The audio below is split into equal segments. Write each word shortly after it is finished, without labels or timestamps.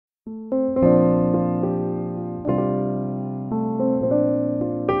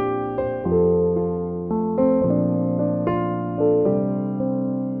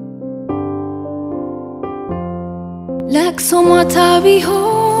ለቅሶ ማታ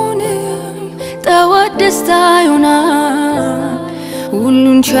ቢሆንም ጠዋት ደስታ ይሆናል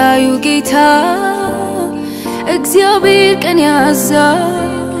ሁሉን ቻዩ ጌታ እግዚአብሔር ቀን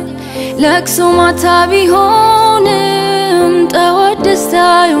ያዛል ለቅሶ ማታ ቢሆንም ጠዋት ደስታ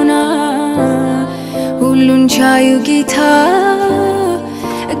ይሆናል ሁሉን ቻዩ ጌታ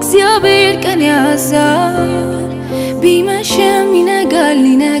እግዚአብሔር ቀን ያዛል ቢመሽም ይነጋል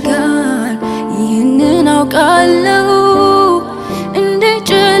ይህንን አውቃለሁ እንደ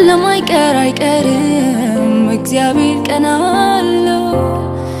ጨለማ አይቀርም እግዚአብሔር ቀን አለው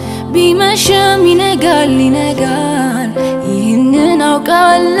ቢመሽም ይነጋል ይህንን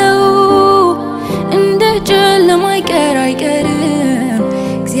አውቃለሁ እንደ ጨለማ አይቀርም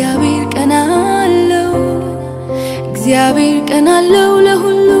እግዚአብሔር ቀን አለው እግዚአብሔር ቀን አለው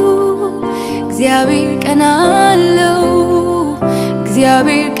ለሁሉ እግዚአብሔር ቀን አለው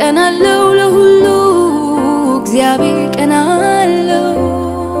እግዚአብሔር ቀን አለው ለሁሉ እግዚአብሔር ቀን አለው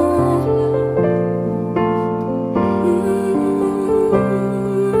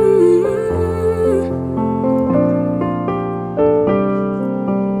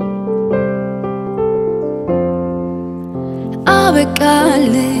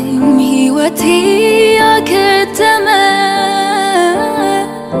አበቃልኝ ሕይወቴ ያከተመ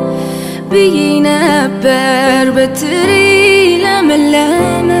ብዬ ነበር በትሪ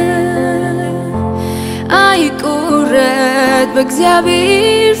ለመለመ አይቆረጥ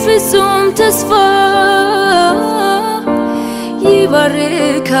በእግዚአብሔር ፍጹም ተስፋ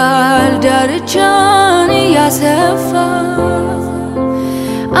ይባርካል ዳርቻን ያሰፋ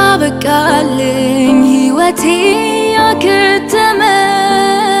አበቃልኝ ሕይወቴ ያከተመ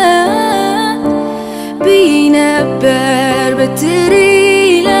ብዬ ነበር በትሪ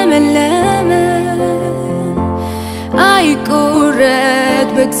ለመለመ አይቆረጥ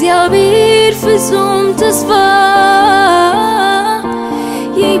በእግዚአብሔር ፍጹም ተስፋ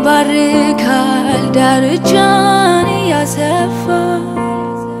ይባርካል ዳርቻን ያሰፋ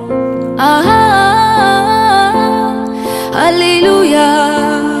ሃሌሉያ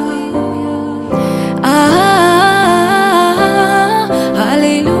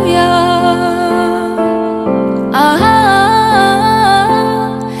ሃሌሉያ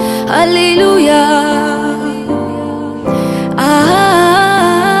ሃሌሉያ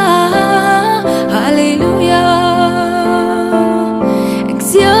ሃሌሉያ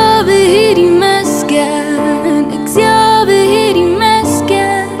እግዚአብሔር ይመስገን እግዚአብሔር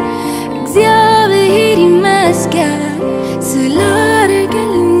ይመስገን እግዚአብሔር ይመስገን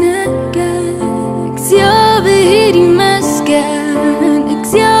ስላደረገልኝ ነገር እግዚአብሔር ይመስገን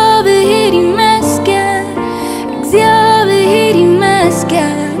እግዚአብሔር ይመስገን እግዚአብሔር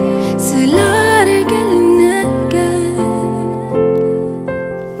ይመስገን ስላደረገልኝ ነገር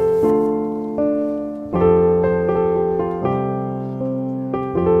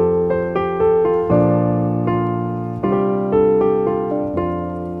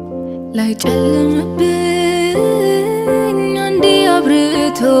ላይ ጨለመብኝ አንዴ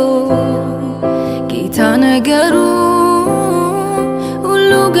አብርቶ ጌታ ነገሩ ሁሉ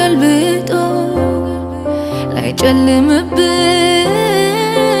ገልብጦ ላይ ጨለመብኝ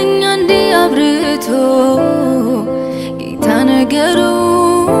አንዴ አብርቶ ጌታ ነገሩ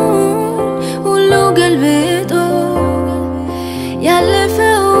ሁሉ ገልብጦ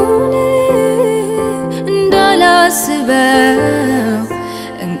ያለፈውን እንዳላስበው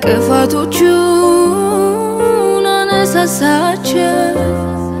እንቅፋቶቹን አነሳሳቸው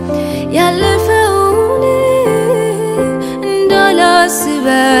ያለፈውን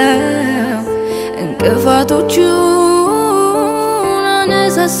እንዳላስበው እንቅፋቶቹን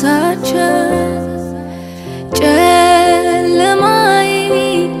አነሳሳቸው ጨለማዬ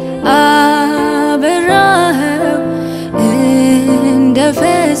አበራኸው እንደ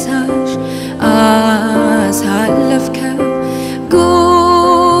ፈሳሽ አሳለፍከው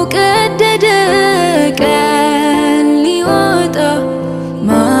ቀን ሊወጣ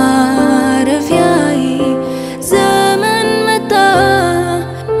ማረፊያዬ ዘመን መጣ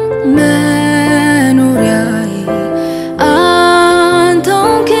መኖሪያዬ አንተ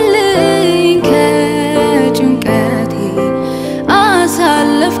ሆንክልኝ ከጭንቀቴ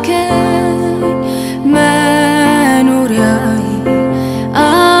አሳለፍከኝ መኖሪያዬ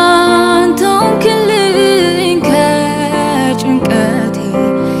አንተ ሆንክልኝ ከጭንቀቴ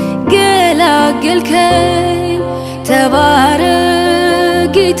ገላገልከኝ ተባረክ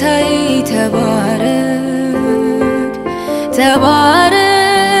ጌታዬ ተባረክ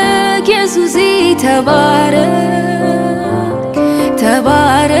ተባረክ ኢየሱሴ ተባረክ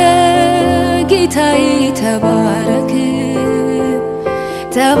ተባረክ ጌታዬ ተባረክ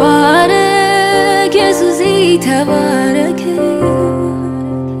ተባረክ ኢየሱሴ ተባረክ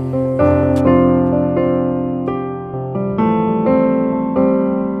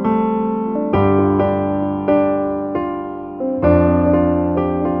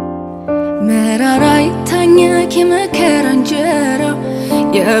መራራይ ታኛክ የመከራ እንጀራ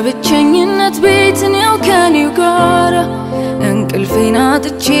የብቸኝነት ቤትን ያው ከኔው ጋራ እንቅልፌን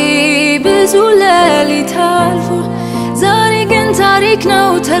አጥቼ ብዙ ሌሊት አልፎ ዛሬ ግን ታሪክ ነው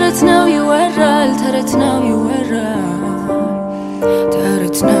ተረት ነው ይወራል ተረት ነው ይወራል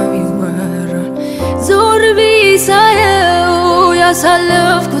ዞር ቢሳየው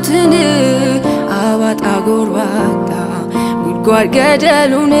ያሳለፍኩትን አባጣ ጎርባጣ ጉድጓድ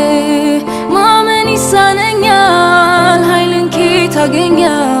ገደሉን ማመን ይሳነኛል ኃይልን ከየት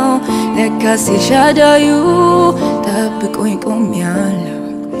አገኘው ለካስ ሻዳዩ ጠብቆኝ ቆሜያለሁ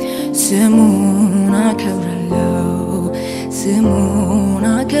ስሙን አከብራለሁ ስሙን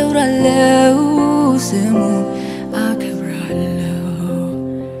አከብራለሁ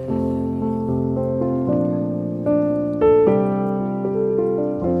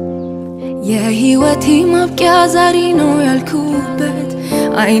የህይወቴ ማብቂያ ዛሬ ነው ያልኩበት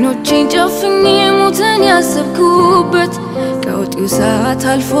አይኖቼን ጨፍኜ ሞትን ያሰብኩበት ቀውጢው ሰዓት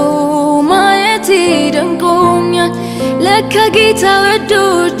አልፎ ማየቴ ደንቆኛል ለካ ጌታ ወዶ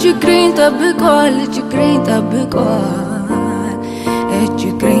ችግሬን ጠብቋል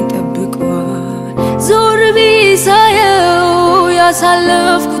ዞር ቢሳየው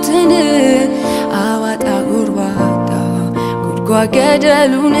ያሳለፍኩትን አባጣ ጎርባጣ ጉድጓድ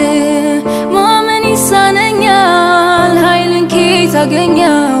ገደሉን ማመን ይሳነኛል ኃይልን ከየት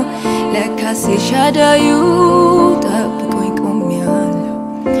አገኘው ለካስ ሻዳዩ ጠብቆኝ ቆሜያለሁ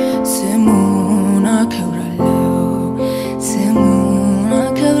ስሙን አከብራለሁ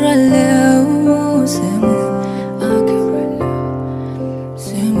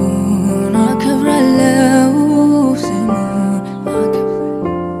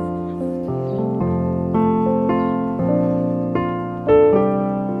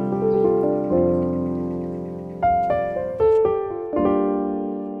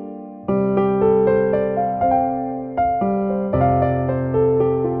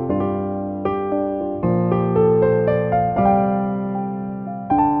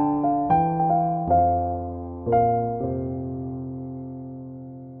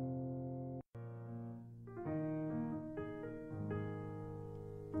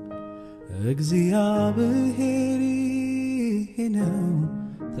እግዚአብሔር ነው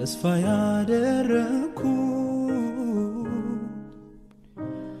ተስፋ ያደረኩ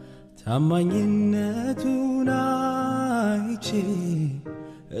ታማኝነቱን አይቼ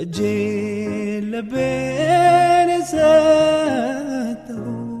እጄን ልቤን ሰጠሁት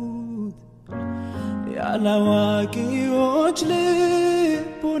ያላዋቂዎች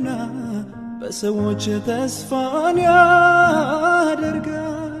ልቦና በሰዎች ተስፋን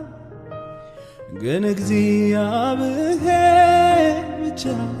ያደርጋል ግን እግዚአብሔር ብቻ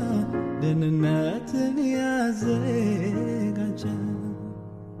ደህንነትን ያዘጋጃል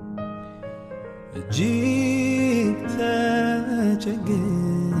እጅግ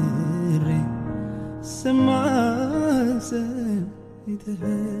ተቸግሬ ስማጸን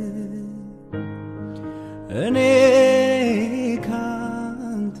እኔ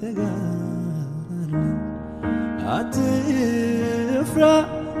ካንተ ጋር ነኝ አትፍራ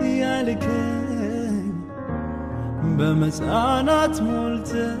ያልከኝ በመጽናናት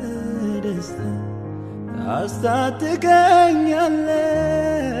ሞልተ ደስታ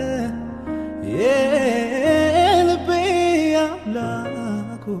ታስታጥቀኛለህ የልቤ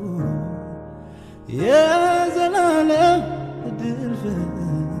አምላክ የዘላለም ድል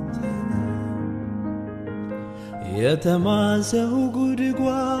ፈንታዬ የተማሰው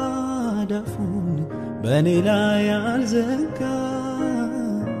ጉድጓድ አፉን በእኔ ላይ አልዘጋ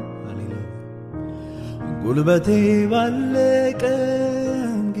ጉልበቴ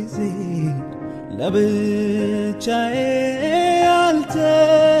ባለቀም ጊዜ ለብቻዬ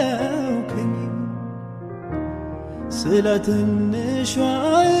አልተውከኝም ስለ ትንሿ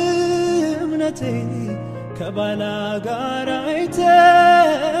እምነቴ ከባላጋራ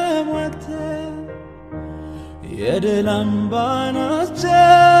ተሟግተህ የድል አምባን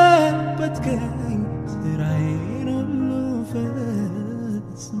አስጨበጥከኝ ስራዬን ሁሉ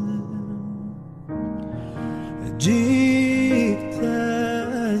ፈጽመህ እጅግ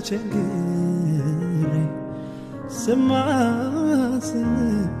ተቸግሬ ስማጸን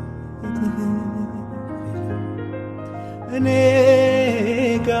እኔ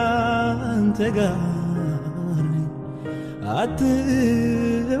ካንተ ጋር ነኝ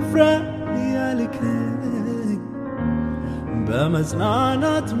አትፍራ ያልከኝ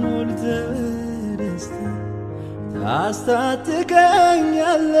በመጽናናት ሞልተ ደስታ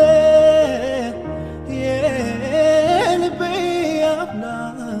ታስታጥቀኛለህ የልቤ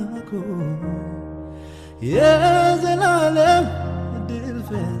አምላክ የዘላለም ድል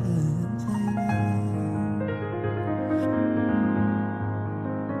ፈንታዬ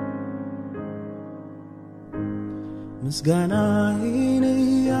ምስጋናዬን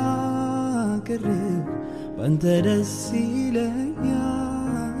ያቀርብ ባንተ ደስ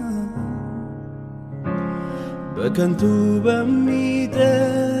ይለኛል በከንቱ በሚጠሉኝ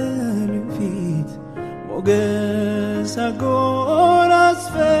ፊት ሞገስ አጎናጽፈኸኛል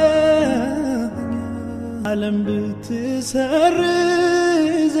ዓለም ብትሰርዘኝም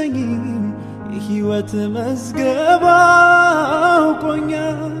የሕይወት መዝገብ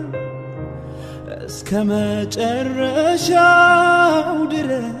አውቆኛል እስከ መጨረሻው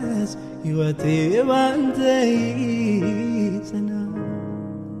ድረስ ሕይወቴ ባንተ ይጸናል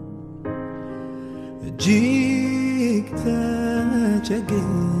እጅግ ተቸግሬ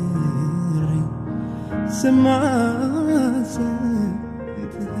ስማጸን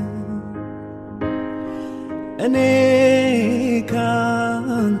እኔ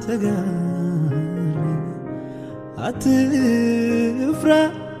ካንተ ጋር አትፍራ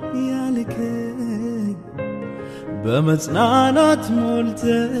ያልከኝ በመጽናናት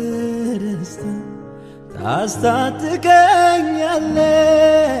ሞልተህ ደስታ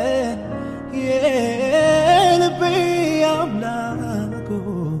ታስታጥቀኛለህ የልቤ አምላክ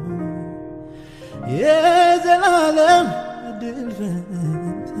የዘላለም ድል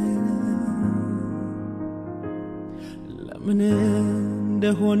ፈንታዬ ለምን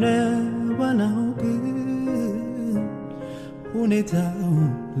እንደሆነ ባላውቅም ሁኔታው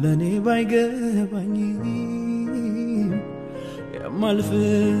ለኔ ባይገባኝም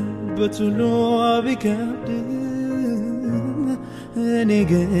የማልፍበት ሁሉ ቢከብድም እኔ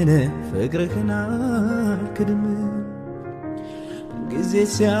ግን ፍቅርህን አልክድም ጊዜ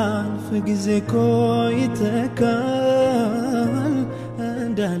ሲያልፍ ጊዜ እኮ ይተካል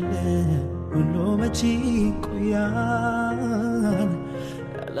እንዳለ ሁሉ መቼ ይቆያል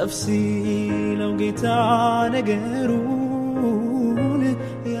ያለፍ ሲለው ጌታ ነገሩን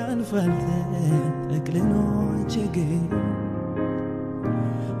ያልፋል ተጠቅልሎ ችግሩ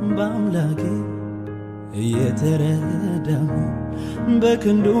በአምላኬ እየተረዳሁ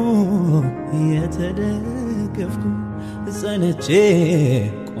በክንዱ እየተደገፍኩ ጸንቼ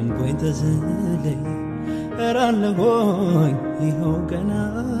ቆምኩኝ ተዘለኝ እራለሆኝ ይኸው ገና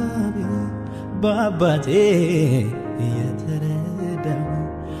በአባቴ እየተረዳሁ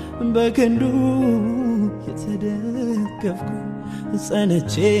በክንዱ እየተደገፍኩ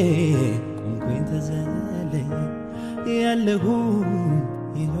ጸንቼ ቆምኩኝ ተዘለኝ ያለሁኝ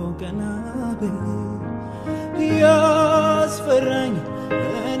ይኸው ገና ያስፈራኝ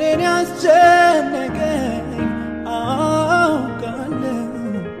እኔን ያስጨነቀኝ አውቃለሁ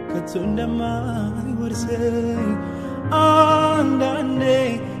ከቶ እንደማይወርሰኝ አንዳንዴ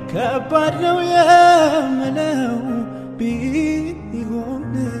ከባድ ነው የምለው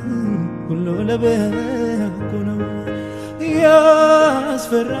ቢሆንም ሁሉ ለበጎ ነው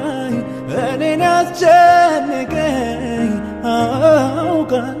ያስፈራኝ እኔን ያስጨነቀኝ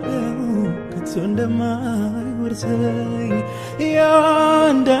አውቃለሁ ከቶ እንደማይወርሰኝ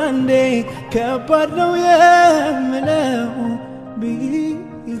አንዳንዴ ከባድ ነው የምለው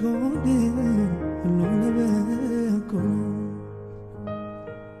ቢሆንም ሁሉ ለበጎ ነው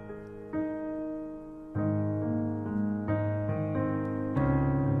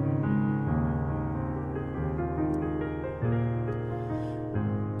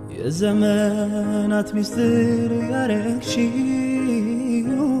የዘመናት ሚስጥር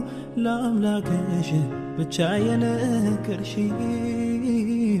ያረግሽው ለአምላክሽ ብቻ የነገርሽው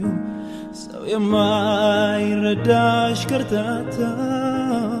ሰው የማይረዳሽ ከርታታ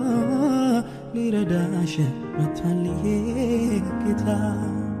ሊረዳሽ መጥቷል ጌታ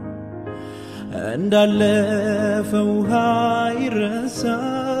እንዳለፈ ውሃ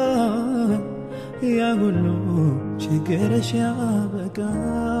ይረሳል ያ ሁሉ ችግርሽ ያበቃል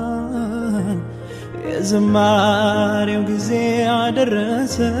የዝማሬው ጊዜ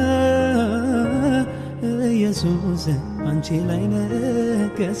አደረሰ ኢየሱስ አንቺ ላይ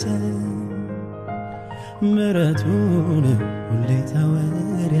ነገሰ ምሕረቱን ሁሌ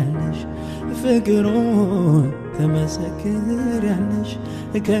ታወሪያለሽ ፍቅሩን ተመሰክሪያለሽ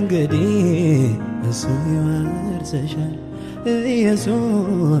ከእንግዲህ እሱ ይወርሰሻል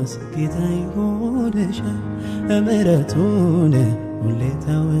ኢየሱስ ጌታ ይሆንሻል ምሕረቱን ሁሌ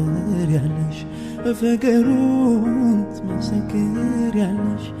ታወሪያለሽ ፍቅሩን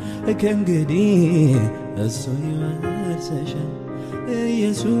ተመሰክሪያለሽ ከእንግዲህ እሱ ይወርሰሻል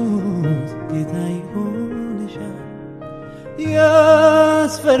ኢየሱስ ጌታ ይሆንሻል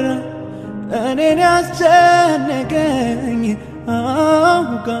ያስፈራ እኔን ያስጨነቀኝ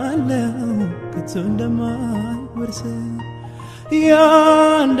አውቃለሁ ከቶ እንደማይወርሰኝ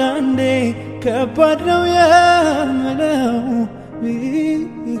ያንዳንዴ ከባድ ነው የምለው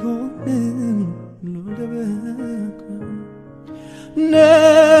ቢሆንም ለበጎ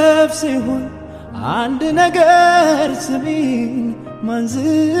ነፍሴ ሆይ አንድ ነገር ስሚኝ ማን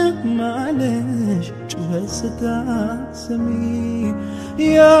ዝም አለሽ ጩኸት ስታሰሚ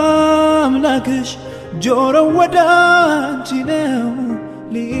የአምላክሽ ጆሮ ወደ አንቺ ነው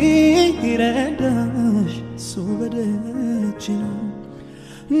ሊረዳሽ እሱ በደጅ ነው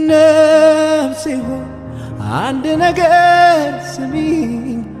ነፍሴ ሆይ አንድ ነገር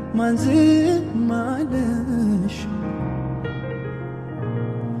ስሚኝ ማን ዝም አለሽ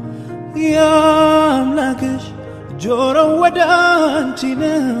የአምላክሽ ጆሮ ወደ አንቺ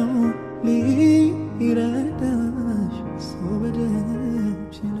ነው ሊረዳሽ እሱ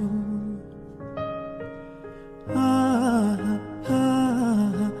በደጅ ነው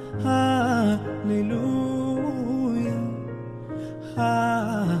ሃሌሉያ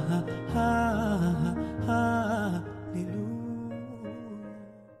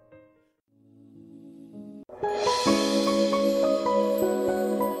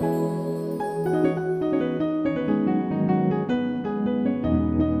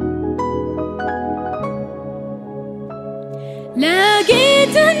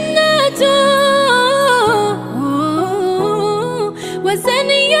ለጌትነቱ ወሰን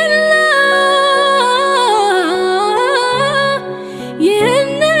የለው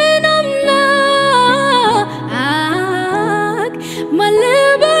ይህንን አምላክ ማን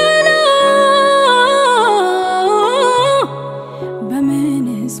ልበለው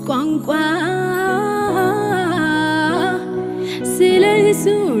በምንስ ቋንቋ ስለ እርሱ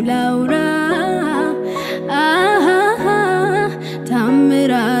ላውራ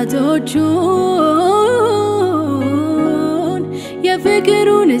ታምራቶቹን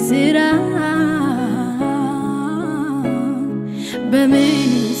የፍቅሩን ሥራ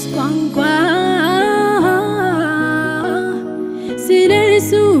በምንስ ቋንቋ ስለ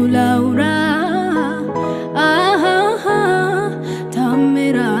እርሱ ላውራ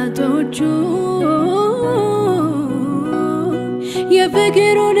ታምራቶቹን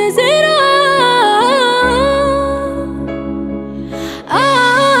የፍቅሩን ሥራ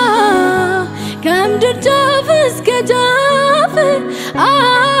ጫፍ እስከ ጫፍ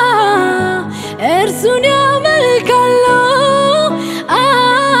እርሱን ያመልካሉ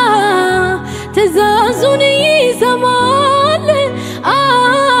ትእዛዙን ይሰማል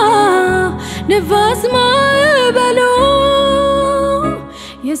ንፋስ ማዕበሉ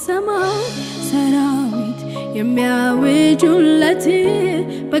የሰማይ ሰራዊት የሚያውጁለት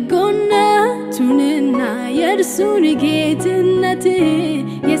በጎነቱንና የእርሱን ጌትነት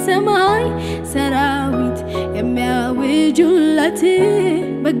የሰማይ ሰራዊት የሚያውጁለት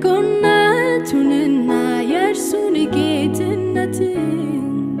በጎነቱንና የእርሱን ጌትነት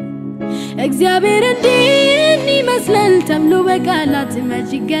እግዚአብሔር እንዲህ ይመስላል ተብሎ በቃላት መች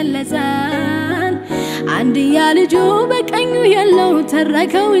ይገለጻል አንድያ ልጁ በቀኙ ያለው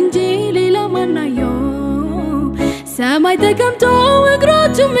ተረከው እንጂ ሌላ ማናየው ሰማይ ተቀምጦ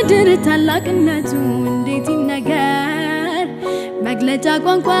እግሮቹ ምድር ታላቅነቱ እንዴት ይነገር መግለጫ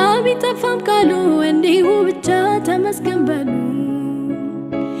ቋንቋ ቢጠፋም ቃሉ እንዲሁ ብቻ ተመስገን በሉ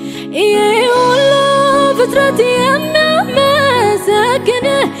ይሄ ሁሉ ፍጥረት የሚያመሰግን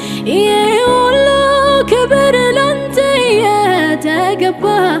ይሄ ሁሉ ክብር ላንተ የተገባ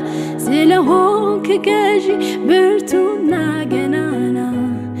ስለሆንክ ገዢ ብርቱና ገናና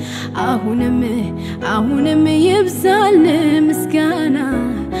አሁንም ይብዛል ምስጋና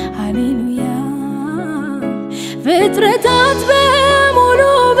ሃሌሉያ ፍጥረታት በሙሉ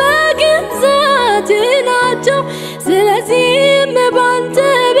በግዛት ናቸው ስለዚህም ባንተ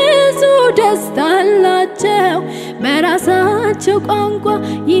ብዙ ደስታ አላቸው በራሳቸው ቋንቋ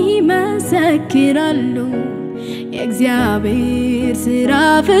ይመሰክራሉ የእግዚአብሔር ሥራ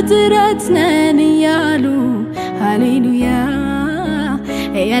ፍጥረት ነን እያሉ ሃሌሉያ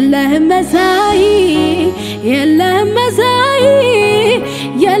የለህም መሳይ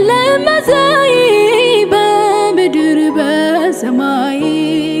በምድር በሰማይ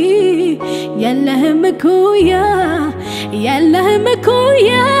የለህም እኩያ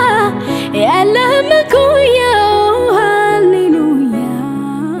ሃሌሉያ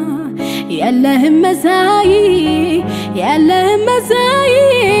የለህም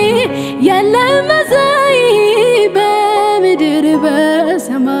መሳይ በምድር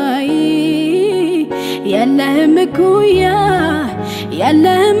በሰማይ የለህም እኩያ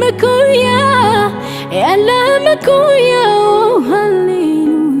የለም እኩያው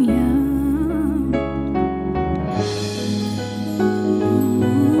ሃሌሉያ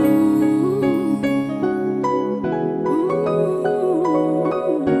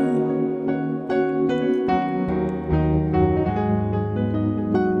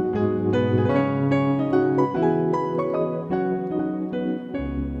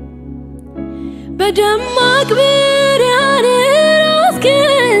በደማቅ ብርሃን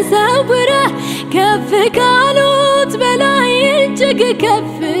ራስህን ሰውረህ ከፍ ካሉት በላይ እጅግ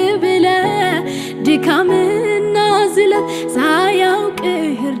ከፍ ብለህ ድካምና ዝለት ሳያውቅህ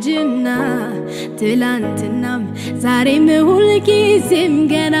እርጅና ትላንትናም ዛሬም ሁልጊዜም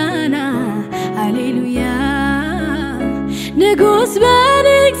ገናና ሃሌሉያ ንጉሥ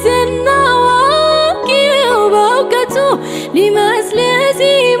በንግሥናው አዋቂው በእውቀቱ ሊመስልህ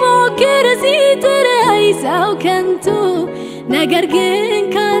ሲሞክር ሲጥር አይሳው ከንቱ ነገር ግን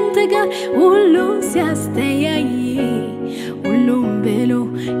ካንተ ጋር ሁሉን ሲያስተያይ ሁሉም ብሎ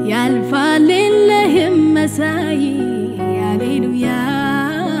ያልፋል የለህም መሳይ ሃሌሉያ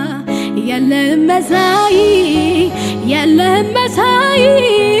የለህም መሳይ የለህም መሳይ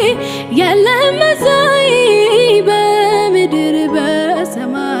የለህም መሳይ በምድር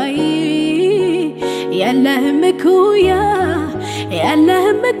በሰማይ የለህም እኩያ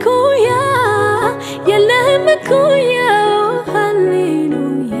የለህም እኩያ የለህም እኩያ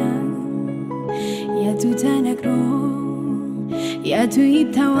ሃሌሉያ የቱ ተነግሮ የቱ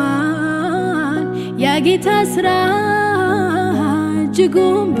ይተዋል የጌታ ሥራ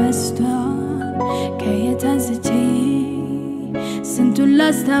እጅጉን በዝቷል ከየት አንስቼ ስንቱን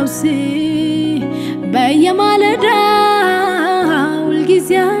ላስታውስ በየማለዳው ሁልጊዜ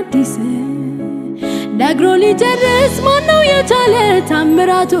አዲስ ነግሮ ሊጨርስ ማነው የቻለ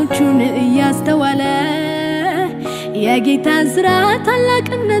ታምራቶቹን እያስተዋለ የጌታን ሥራ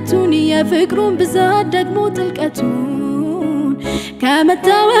ታላቅነቱን የፍቅሩን ብዛት ደግሞ ጥልቀቱን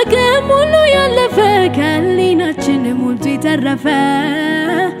ከመታወቅም ሁሉ ያለፈ ከሕሊናችን ሞልቶ የተረፈ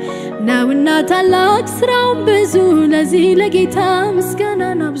ነውና ታላቅ ሥራውን ብዙ ለዚህ ለጌታ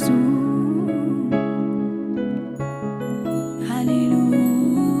ምስጋናን አብዙ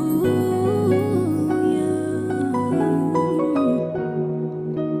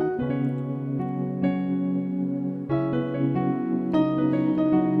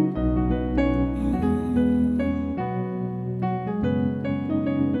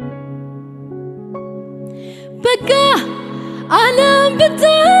በቃ ዓለም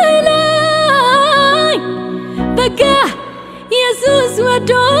ብትለኝ በቃ ኢየሱስ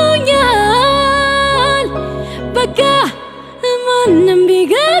ወዶኛል በቃ ማንም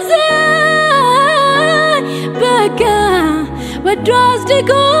ቢገዛኝ በቃ ወዶ አስድጎናል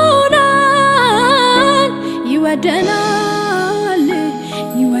ይወደናል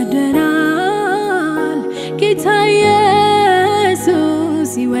ይወደናል ጌታ ኢየሱስ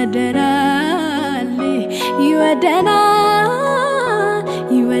ይወደናል ይወደናል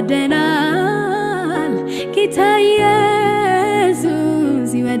ይወደናል ጌታ ኢየሱስ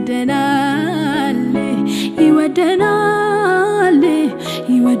ይወደናል ይወደናል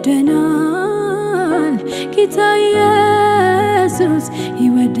ይወደናል ጌታ ኢየሱስ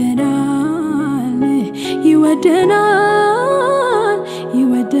ይወደናል ይወደናል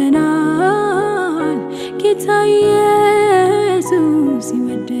ይወደናል ጌታ ኢየሱስ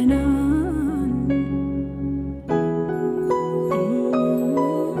ይወደናል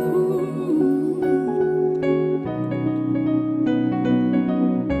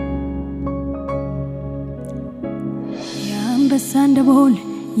በሳንደቦል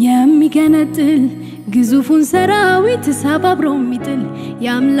የሚገነጥል ግዙፉን ሰራዊት ሰባብሮ የሚጥል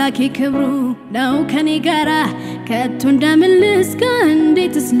የአምላኬ ክብሩ ነው ከኔ ጋራ ከቶ እንደምልስ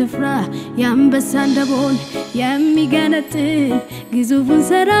ከእንዴትስ ልፍራ የአንበሳን ደቦል የሚገነጥል ግዙፉን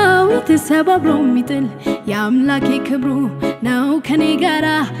ሰራዊት ሰባብሮ የሚጥል የአምላኬ ክብሩ ነው ከኔ ጋራ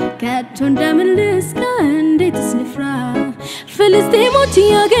ከቶ እንደምልስ ከእንዴትስ ልፍራ ፍልስጤሞች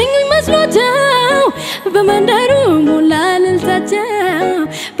ያገኙኝ መስሏቸው በመንደሩ ሞላ እልልታቸው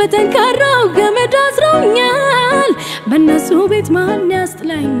በጠንካራው ገመድ አስረውኛል በእነሱ ቤት ማን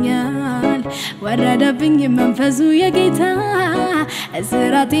ያስጥለኛል ወረደብኝ መንፈሱ የጌታ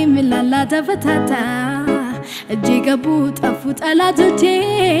እስራቴ ምላላ ተፈታታ እጄ ገቡ ጠፉ ጠላቶቼ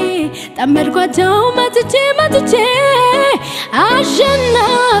ጠመድኳቸው መትቼ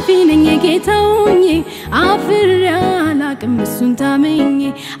አሸናፊ ነኝ ጌታውኝ አፍሬ አላቅም እሱን ታምኜ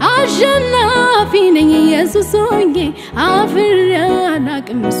አሸናፊ ነኝ ኢየሱስኝ አፍሬ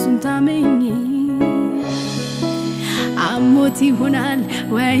አላቅም እሱን ታምኜ አሞት ይሆናል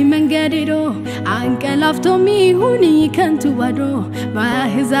ወይ መንገድ ሄዶ አንቀላፍቶ ሚሆን ከንቱ ባዶ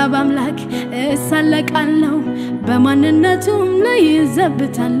በአሕዛብ አምላክ እሳለቃለሁ በማንነቱም ላይ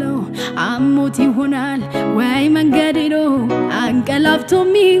ዘብታለሁ አሞት ይሆናል ወይ መንገድ ሄዶ አንቀላፍቶ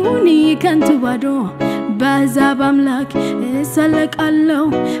ሚሆን ከንቱ ባዶ በአሕዛብ አምላክ እሳለቃለሁ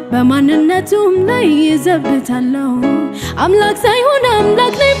በማንነቱም ላይ ዘብታለሁ አምላክ ሳይሆን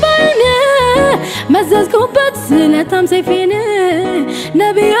አምላክ ነኝ ባይነ መዘዝኩበት ስለታም ሰይፌን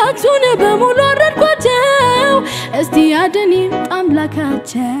ነቢያቱን በሙሉ አረድኳቸው እስቲ አድኒ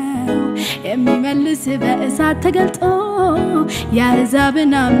አምላካቸው የሚመልስ በእሳት ተገልጦ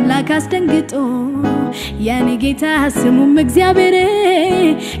የአሕዛብን አምላክ አስደንግጦ የኔ ጌታ ስሙም እግዚአብሔር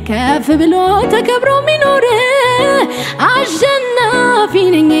ከፍ ብሎ ተከብሮ ሚኖር አሸናፊ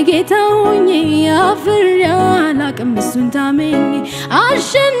ነኝ ጌታውኝ አፍሬ አላቅም እሱን ታመኝ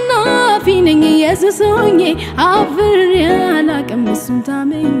አሸናፊ ነኝ ኢየሱስኝ አፍሬ አላቅም እሱን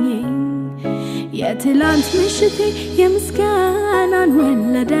ታመኝ የትላንት ምሽቴ የምስጋናን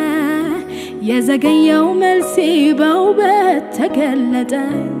ወለደ የዘገየው መልሴ በውበት ተገለጠ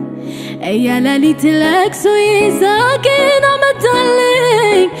የሌሊት ለቅሶ ይዛቅን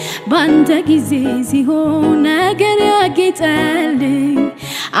አመጣልኝ ባንተ ጊዜ ሲሆን ነገር ያጌጠልኝ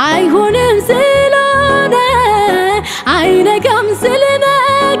አይሆንም ስለሆነ አይነጋም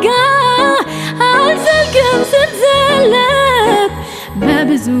ስለነጋ አልዘልቅም ስትዘለቅ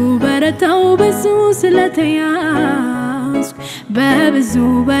በብዙ በረታው በሱ ስለተያዝኩ በብዙ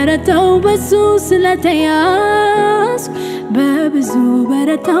በረታው በሱ ስለተያዝኩ በብዙ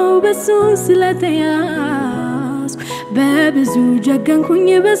በረታው በሱ ስለተያዝኩ በብዙ ጀገንኩኝ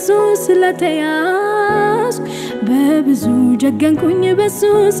በሱ ስለተያዝኩ በብዙ ጀገንኩኝ በሱ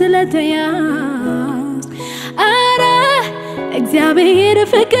ስለተያዝኩ አረ እግዚአብሔር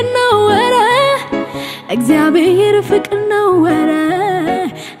ፍቅር ነው አረ እግዚአብሔር ፍቅር ነው አረ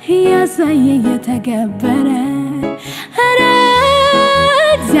ያሳየ የተገበረ አረ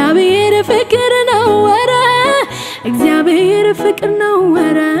እግዚአብሔር ፍቅር ነው አረ እግዚአብሔር ፍቅር ነው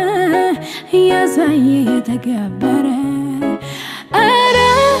አረ ያሳየ የተገበረ አረ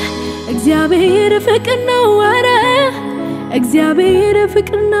እግዚአብሔር ፍቅር ነው አረ እግዚአብሔር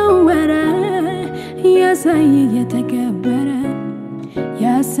ፍቅር ነው አረ ያሳየ የተገበረ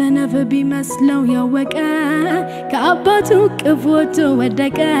ያሰነፈ ቢመስለው ያወቀ ከአባቱ ቅፎቱ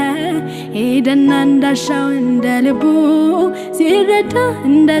ወደቀ ሄደና እንዳሻው እንደልቡ ሲረዳ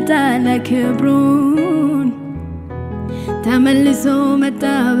እንደታለ ክብሩን ተመልሶ መጣ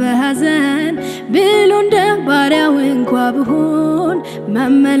በሐዘን ብሎ እንደ ባሪያው እንኳ ቢሆን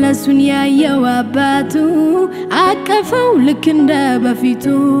መመለሱን ያየው አባቱ አቀፈው ልክ እንደ በፊቱ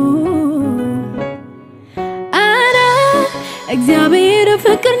እግዚአብሔር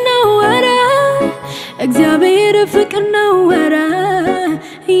ፍቅር ነው አረ እግዚአብሔር ፍቅር ነው አረ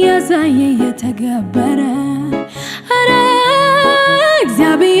ያሳየ የተገበረ አረ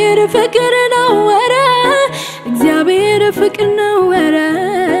እግዚአብሔር ፍቅር ነው አረ እግዚአብሔር ፍቅር ነው አረ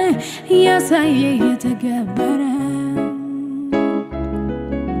ያሳየ የተገበረ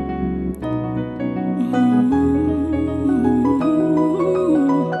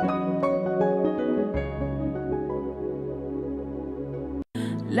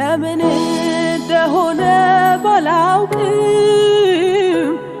ለምን እንደሆነ ባላውቅም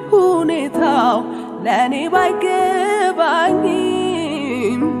ሁኔታው ለኔ ባይገባኝም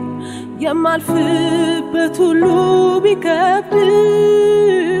የማልፍበት ሁሉ ቢከብድም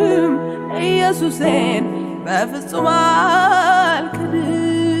ኢየሱስን በፍጹም አልክድም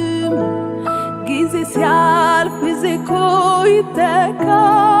ጊዜ ሲያልፍ ጊዜ እኮ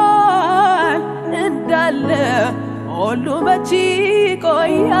ይተካል እንዳለ ሁሉ መቼ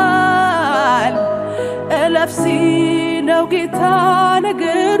ቆያል እለፍ ሲለው ጌታ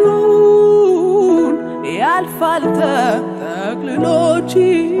ነገሩን ያልፋል ተጠቅልሎ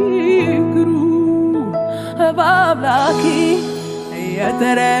ችግሩ በአምላኬ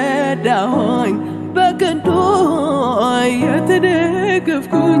የተረዳሁኝ በክንዱ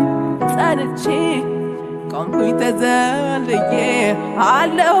የተደገፍኩኝ ጸንቼ ቆምኩኝ ተዘልዬ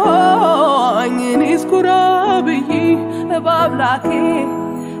አለሁኝ እኔስ ኩራ ብዬ በአምላኬ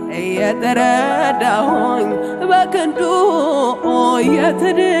የተረዳሁኝ በክንዱ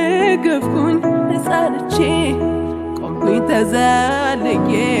የተደገፍኩኝ ጸንቼ ቆምኩኝ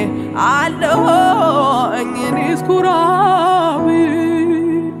ተዘልዬ አለሁኝ እኔስ ኩራ ብዬ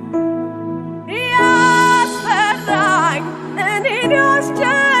ያስፈራኝ እኔን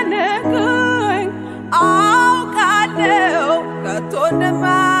ያስጨነቀኝ አውቃለሁ ከቶ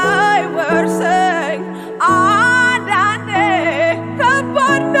እንደማይወርሰኝ አንዳንዴ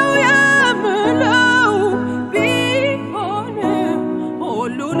ከባድ ነው የምለው ቢሆንም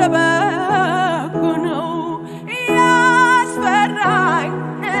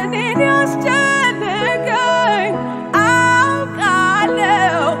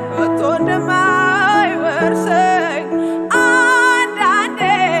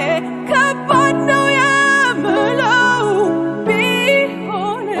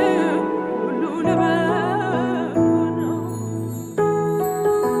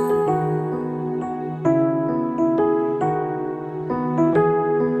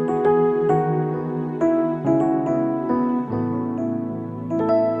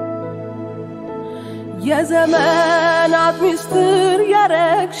በጥበብ ምስጢር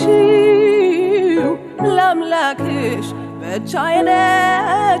ያረግሽው ለአምላክሽ ብቻ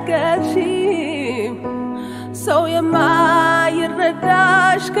የነገርሽው ሰው የማይረዳሽ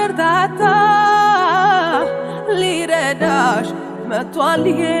ከርታታ ሊረዳሽ መጥቷል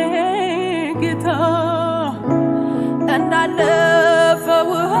ይሄ ጌታ እንዳለፈ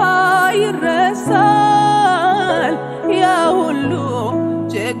ውሃ ይረሳል ያ ሁሉ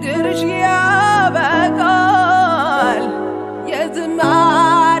ችግርሽ ያበቃል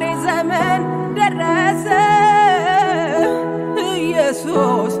የዝማሬ ዘመን ደረሰ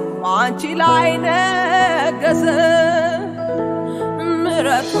ኢየሱስ አንቺ ላይ ነገሰ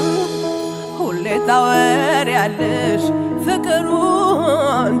ምሕረቱ ሁሌ ታወሪያለሽ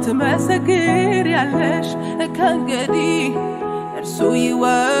ፍቅሩን ትመሰክሪያለሽ ከእንግዲህ እርሱ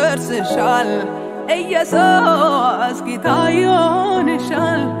ይወርስሻል ኢየሱስ ጌታ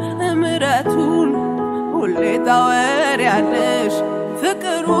ይሆንሻል ምሕረቱን ሁሌ ታወሪያለሽ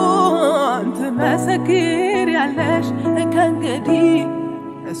ፍቅሩን ትመሰክሪያለሽ ከእንግዲህ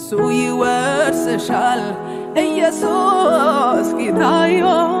እሱ ይወርስሻል ኢየሱስ ጌታ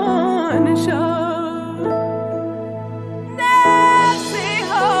ይሆንሻል ነፍሴ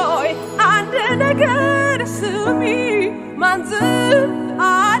ሆይ አንድ ነገር ስሚ ማን ዝም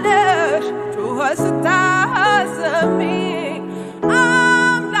አለሽ ጩኸት ስታሰሚ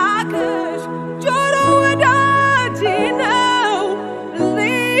አምላክሽ ጆሮ ወዳጅ ነው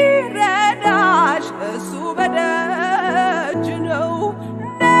ሊረዳሽ እሱ በደጅ ነው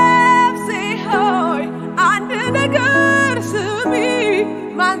ነፍሴ ሆይ አንድ ነገር ስሚ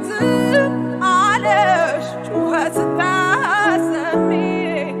ማን ዝም አለሽ ጩኸት ስታሰሚ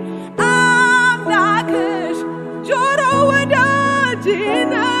አምላክሽ ጆሮ ወዳጅ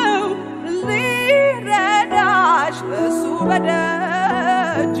ነው ሊረዳሽ እሱ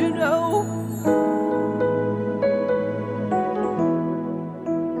በደጅ ነው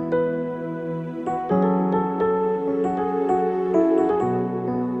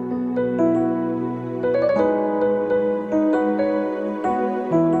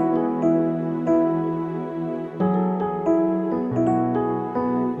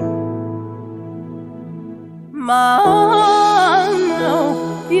ማነው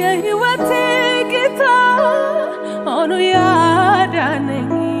የሕይወቴ ጌታ ሆኖ ያዳነኝ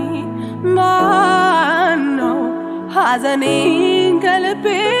ማነው ሐዘኔን ከልቤ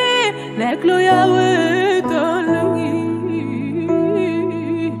ነቅሎ ያወጣልኝ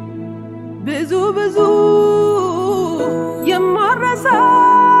ብዙ ብዙ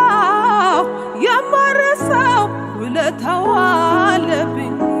የማረሳው ውለታው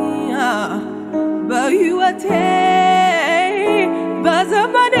አለብኝ በሕይወቴ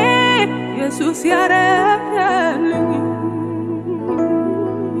በዘመኔ ኢየሱስ ያረገልኝ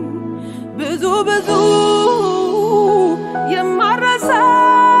ብዙ ብዙ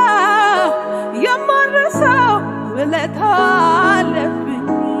የማረሳው ውለታው አለብኝ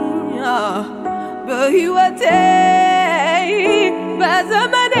በሕይወቴ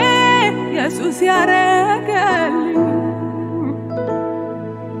በዘመኔ ኢየሱስ ያረገልኝ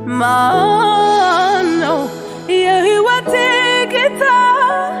ማነው የሕይወቴ ጌታ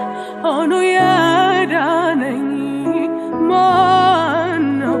ሆኖ ያዳነኝ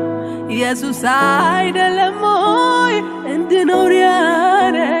ማነው ኢየሱስ አይደለም ወይ እንድኖር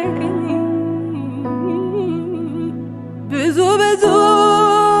ያረገኝ ብዙ ብዙ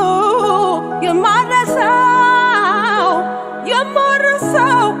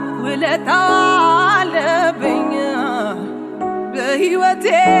የማረሳው ውለታው አለብኝ በሕይወቴ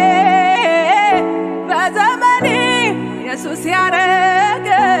በዘመኔ ኢየሱስ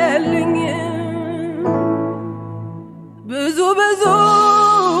ያረገልኝ ብዙ ብዙ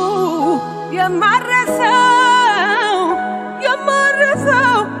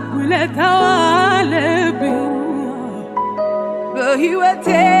የማረሳው ውለታው አለብኝ በሕይወቴ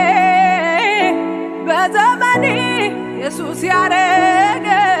በዘመኔ ኢየሱስ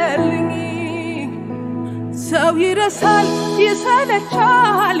ያረገልኝ ሰው ይረሳል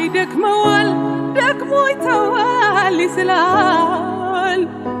ይሰለቻል ይደክመዋል ደግሞ ይተዋል ይስላል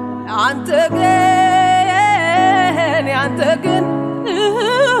አንተ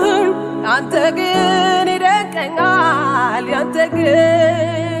ግን ይደንቀኛል አንተ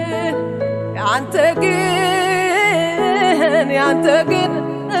ግን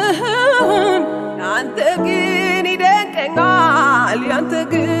ይደንቀኛል አንተ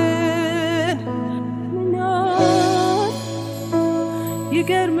ግን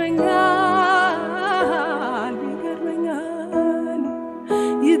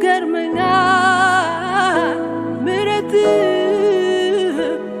ይገርመኛል ምሕረት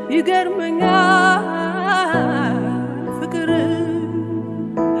ይገርመኛል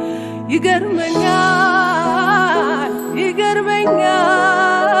ይገርመኛል ይገርመኛል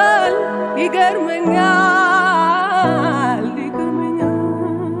ይገርመኛል ይገርመኛል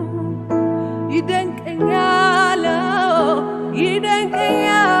ይደንቀኛል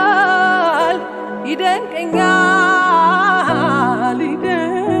ይደንቀኛል ይደንቀኛል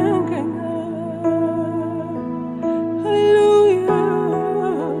ይደንቀኛል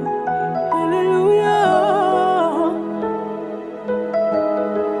ሃሌሉያ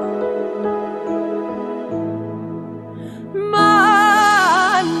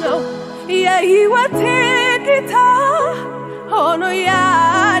ማነው የሕይወቴ ጌታ ሆኖ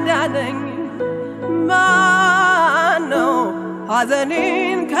ያዳነኝ ማነው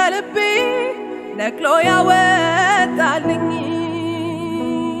ሐዘኔን ከልቤ ነቅሎ ያወጣልኝ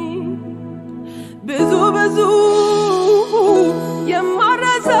ብዙ ብዙ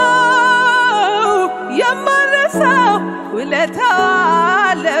የማረሳው ውለታ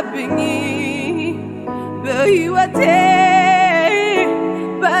አለብኝ በሕይወቴ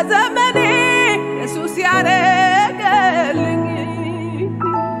በዘመኔ ኢየሱስ ያረገልኝ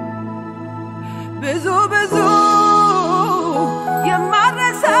ብዙ ብዙ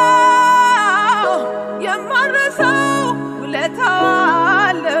የማረሳው ውለታ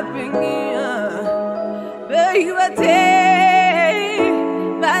አለብኝ በሕይወቴ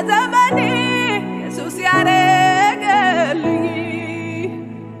በዘመኔ ኢየሱስ ያረገልኝ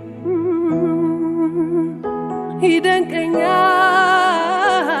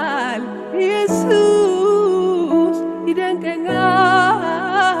ይደንቀኛል ኢየሱስ ይደንቀኛል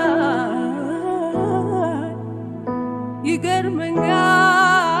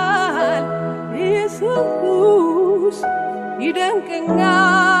ይገርመኛል ኢየሱስ ይደንቀኛል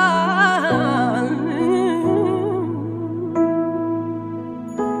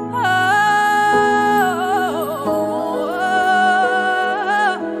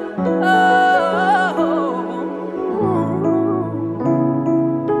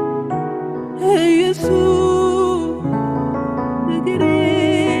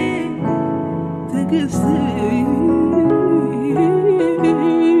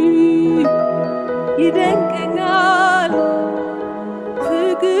ይደንቀኛል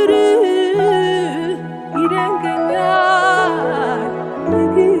ፍቅር ይደንቀኛል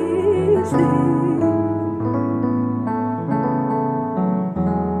ትዕግስት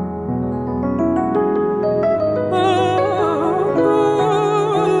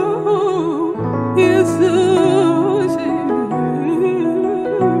ኢየሱስ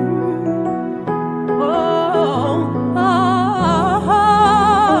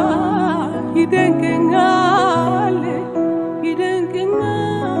ይደንቀኛል ይደንቀኛል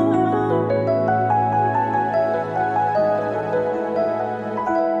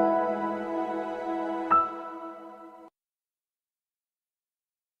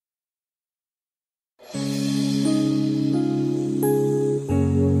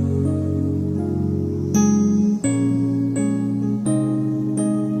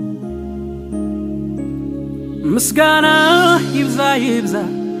ምስጋና ይብዛ ይብዛ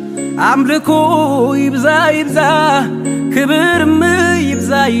አምልኮ ይብዛ ይብዛ ክብርም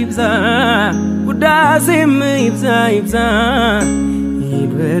ይብዛ ይብዛ ውዳሴም ይብዛ ይብዛ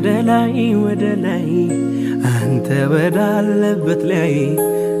ይድ ወደ ላይ አንተ ወዳለበት ላይ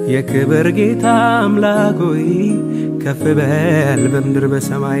የክብር ጌታ አምላክ ሆይ ከፍ በል በምድር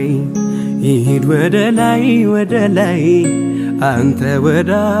በሰማይ ይድ ወደ ላይ አንተ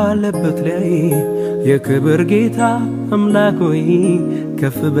ወዳለበት ላይ የክብር ጌታ አምላክ ሆይ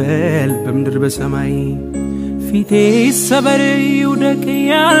ከፍ በል በምድር በሰማይ ፊቴ ሰበር ይውደቅ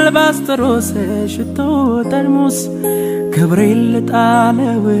ያልባስጥሮስ ሽቶ ጠርሙስ ክብሬን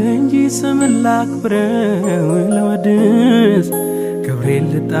ልጣለው እንጂ ስምን ላክብረው ለወድስ ክብሬን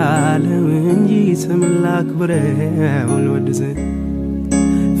ልጣለው እንጂ ስምን ላክብረው ለወድስ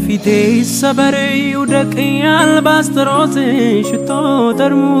ፊቴ ሰበር ይውደቅ ያልባስጥሮስ ሽቶ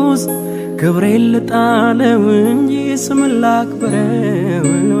ጠርሙስ ክብሬን ልጣለው እንጂ ስምን ላክብረው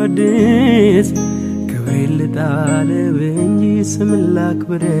ለወድስ ክብሬን ልጣለው እንጂ ስምን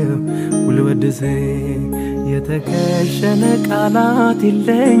ላክብረው ለወድስ የተከሸነ ቃላት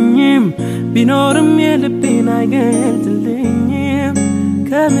የለኝም ቢኖርም የልቤን አይገልጥልኝም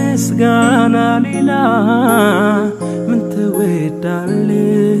ከምስጋና ሌላ ምን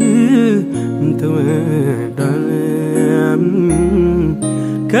ትወዳለህ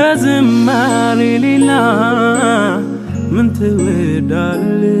ከዝማሬ ሌላ ምን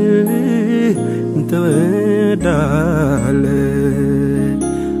ትወዳለህ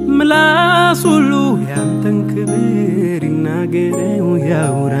ምላስ ሁሉ ያንተን ክብር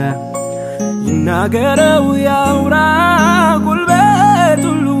ይናገረው ያውራ ጉልበት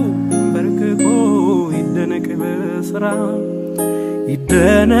ሁሉ በስራ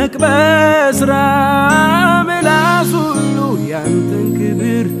ይደነቅ በስራ ምላስ ሁሉ ያንተን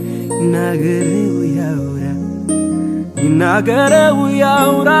ክብር ይናገረው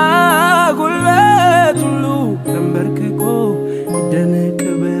ያውራ ጉልበት ሁሉ ተንበርክኮ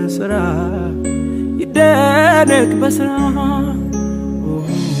ይደነቅ በስራ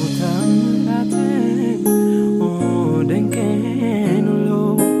ታምራት ደንቀን ሁሉ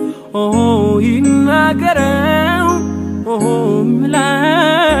ይናገረው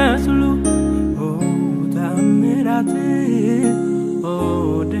ምላስ ሁሉ ታምራት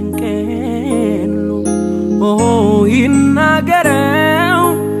ደንቀን ሁሉ ይናገረው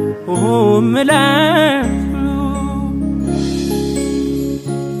ምላስ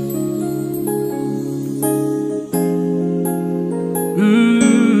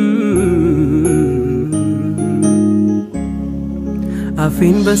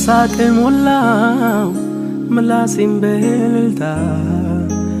አፌን በሳቅ ሞላው ምላሴን በእልልታ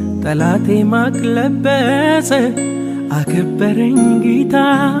ጠላቴ ማቅ ለበሰ አከበረኝ ጌታ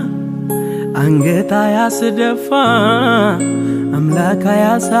አንገት ያስደፋ አምላክ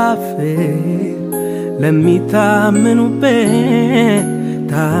ያሳፍር ለሚታመኑበት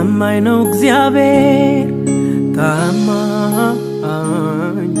ታማኝ ነው እግዚአብሔር ታማኝ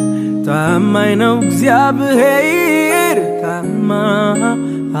ነው እግዚአብሔር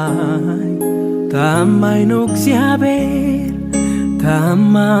ታማኝ ነው እግዚአብሔር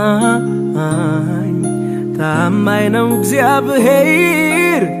ታማኝ ነው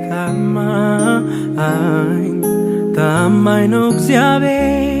እግዚአብሔር ታማኝ ነው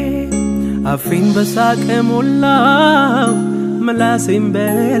እግዚአብሔር አፌን በሳቅ ሞላው ምላሴን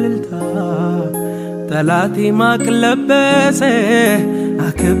በእልልታ ጠላቴ ማቅ ለበሰ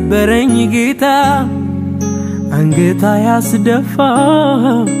አከበረኝ ጌታ አንገት ያስደፋ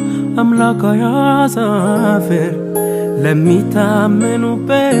አምላክ ያሳፍር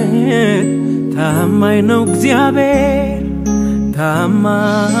ለሚታመኑበት ታማኝ ነው እግዚአብሔር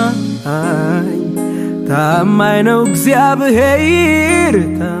ታማኝ ነው እግዚአብሔር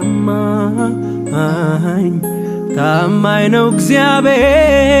ታማኝ ነው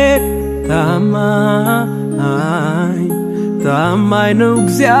እግዚአብሔር ታማኝ ነው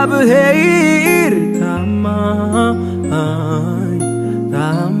እግዚአብሔር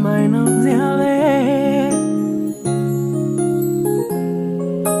ታማኝ ነው እግዚአብሔር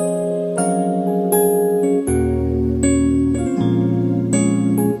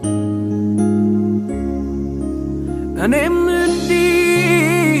እኔም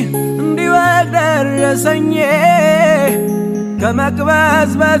እንዲወቅ ደረሰኝ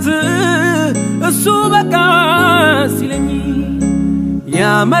ከመቅበዝበዝ እሱ በቃ ሲለኝ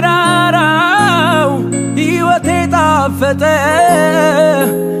ያመራራው ሕይወቴ ጣፈጠ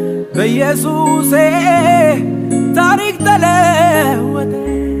በኢየሱሴ ታሪክ ተለወጠ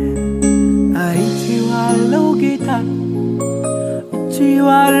አይቼዋለሁ ጌታ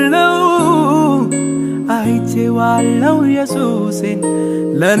አይቼዋለሁ ኢየሱሴን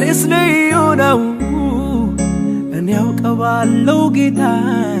ለኔስ ልዩ ነው እኔ ያውቀዋለሁ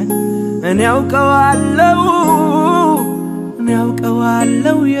ጌታን እኔ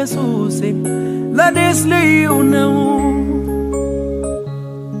ያውቀዋለሁ ኢየሱሴን ለኔስ ልዩ ነው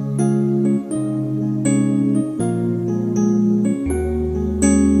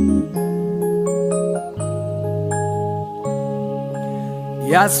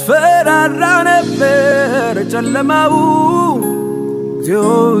ያስፈራራ ነበር ጨለማው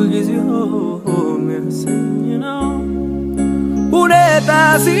ጊዜው የሚያሰኝ ነው ሁኔታ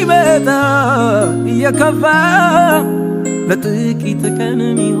ሲመጣ እየከፋ ለጥቂት ቀን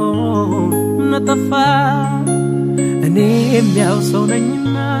የሚሆን ነጠፋ እኔም ያው ሰው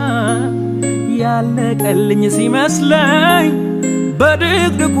ነኝና ያለቀልኝ ሲመስለኝ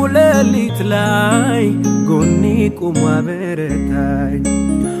በድቅድቁ ሌሊት ላይ ጎኔ ቆሞ አበረታኝ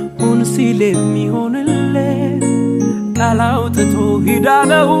ሁን ሲል የሚሆንለት ቃል አውጥቶ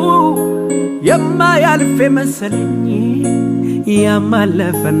ሂዳለው የማያልፍ መሰለኝ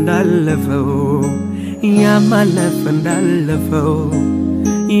ያማለፈ እንዳለፈው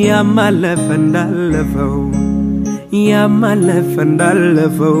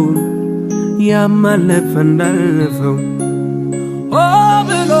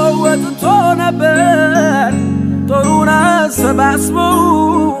ብሎ ወጥቶ ነበር ጦሩን አሰባስቦ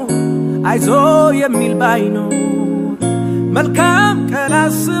አይዞ የሚል ባይኖር መልካም ቀን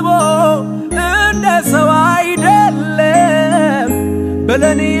አስቦ እንደ ሰው አይደለም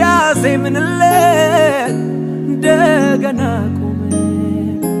ብለን ያዜምንለት እንደገና ቆመ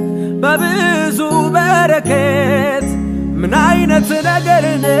በብዙ በረከት ምን አይነት ነገር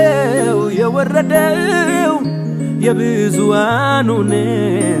ነው የወረደው የብዙዋኑን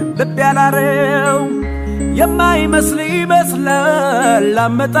ልብ ያላረው የማይመስል ይመስላል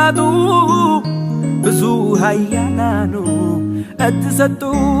አመጣጡ ብዙ ኃያላኑ እትሰጡ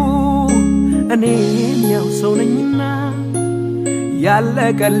እኔም ያው ሰው ነኝና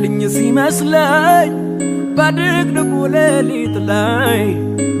ያለቀልኝ ሲመስለኝ በድቅድቁ ሌሊት ላይ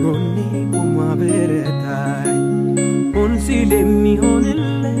ጎኔ ቆሞ አበረታኝ ሁን ሲል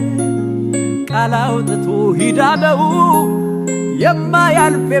የሚሆንልኝ ቃል አውጥቶ ሂዳለው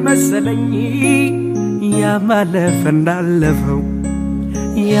የማያልፍ መሰለኝ ያማለፈ እንዳለፈው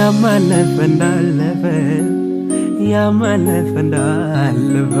ያማለፈ እንዳለፈው ያማለፈ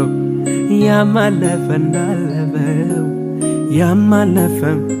እንዳለፈው ያማለፈ እንዳለፈው ያማለፈ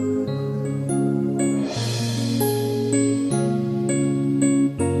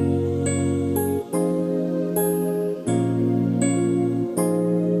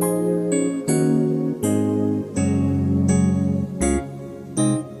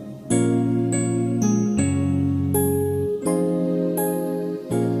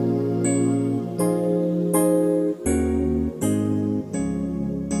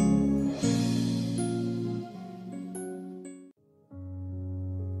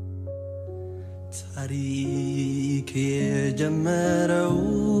ታሪክ የጀመረው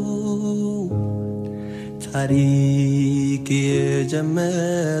ታሪክ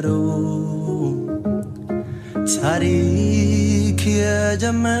የጀመረው ታሪክ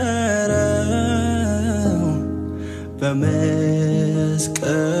የጀመረው በመስቀሉ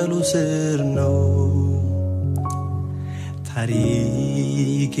ስር ነው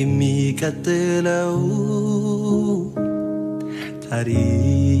ታሪክ የሚቀጥለው ታሪክ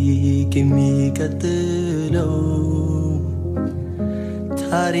የሚቀጥለው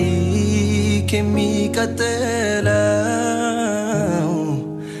ታሪክ የሚቀጥለው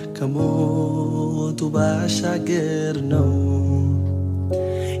ከሞቱ ባሻገር ነው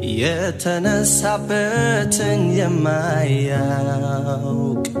የተነሳበትን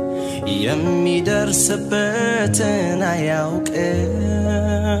የማያውቅ የሚደርስበትን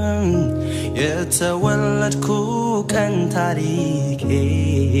አያውቅም የተወለድኩ ቀን ታሪኬ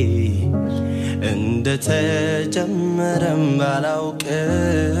እንደተጀመረም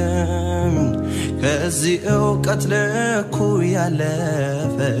ባላውቅም ከዚህ ዕውቀት ልኩ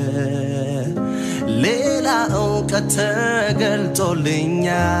ያለፈ ሌላ ዕውቀት ተገልጦልኛል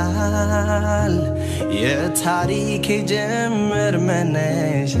የታሪኬ ጅምር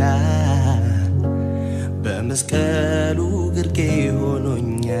መነሻ በመስቀሉ ግርጌ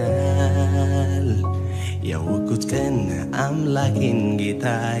ሆኖኛል ያወቅኩት ቀን አምላኬን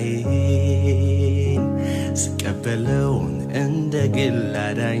ጌታዬን ስቀበለው እንደ ግል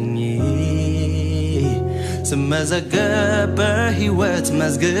አዳኜ ስመዘገብ በሕይወት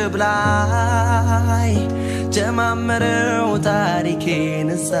መዝገብ ላይ ጀማመረው ታሪኬን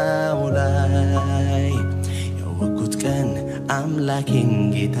እዛው ላይ ያወቅኩት ቀን አምላኬን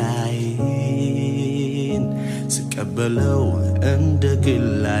ጌታዬን ስቀበለው እንደ ግል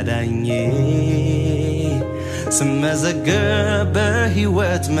አዳኜ ስመዘገብ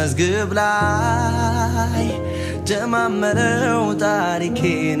በሕይወት መዝገብ ላይ ጀማመረው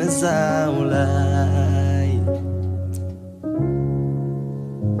ታሪኬን እዛው ላይ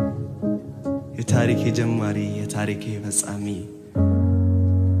የታሪኬ ጀማሪ የታሪኬ ፈጻሚ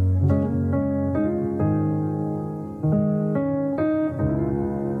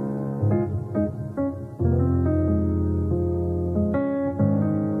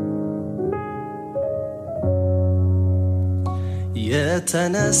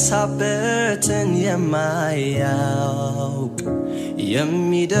የተነሳበትን የማያውቅ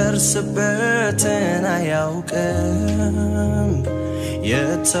የሚደርስበትን አያውቅም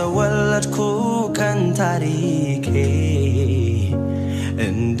የተወለድኩ ቀን ታሪኬ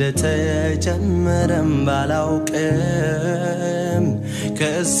እንደተጀመረም ባላውቅም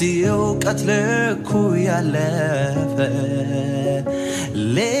ከዚህ ዕውቀት ልኩ ያለፈ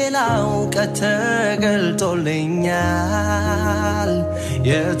ሌላ ዕውቀት ተገልጦልኛል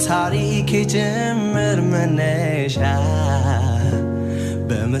የታሪኬ ጅምር መነሻ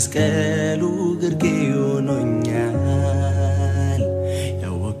በመስቀሉ ግርጌ ሆኖኛል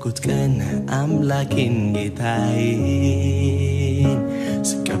ያወቅኩት ቀን አምላኬን ጌታዬን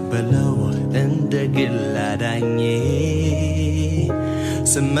ስቀበለው እንደ ግል አዳኜ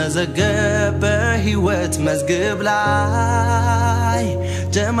ስመዘገብ በሕይወት መዝገብ ላይ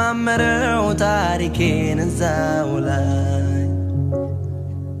ጀማመረው ታሪኬን እዛው ላይ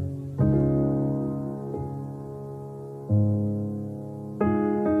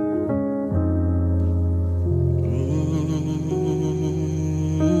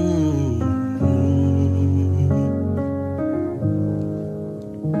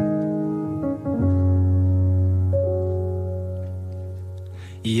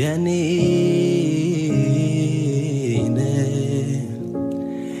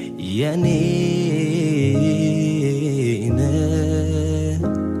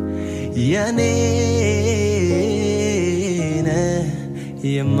የኔነ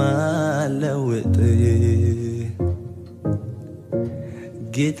የማለውጥ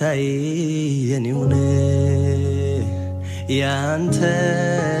ጌታዬ የኔውነ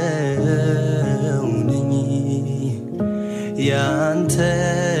ያንተው ነኝ ያንተው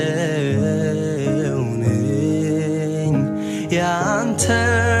ነኝ ያንተው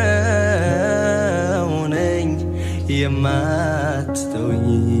ነኝ የማትተውኝ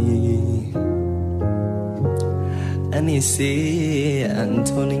እኔሴ አንተ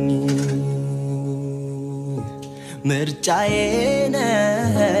ነኝ ምርጫዬ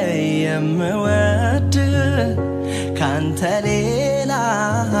ነህ የምወድ ካንተ ሌላ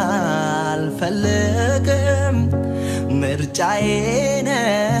አልፈልግም ምርጫዬ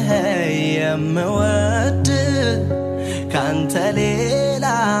ነህ የምወድ ካንተ ሌላ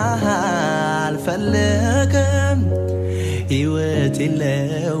አልፈልግም ሕይወት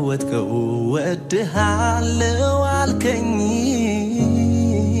ለወጥከው ወድሃለው አልከኝ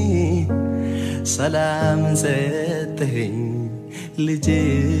ሰላም ሰጠኸኝ ልጅ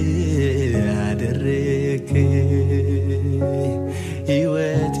አደረከኝ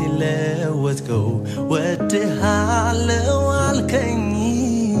ሕይወት ለወጥከው ወድሃለው አልከኝ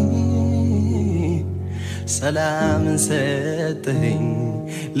ሰላም ሰጠኸኝ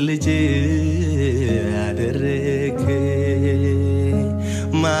ልጅ አደረከኝ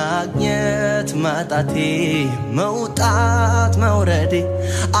ማግኘት ማጣቴ መውጣት መውረዴ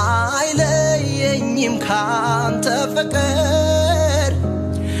አይለየኝም ካንተ ፍቅር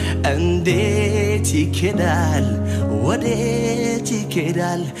እንዴት ይኬዳል ወዴት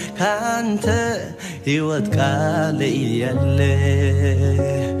ይኬዳል ካንተ ሕይወት ቃል እያለ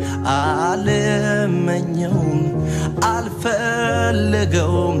አልመኘውም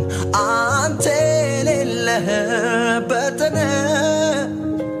አልፈልገውም አንተ የሌለህበትን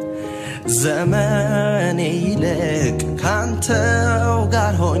ዘመኔ ይለቅ ካንተው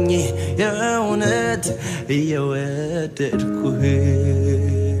ጋር ሆኜ የእውነት እየወደድኩህ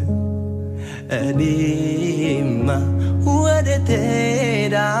እኔማ ወዴት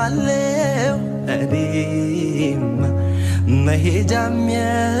እሄዳለሁ እኔማ መሄጃም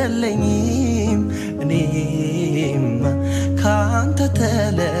የለኝም እኔማ ካንተ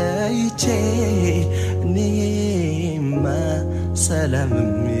ተለይቼ እኔማ ሰላምም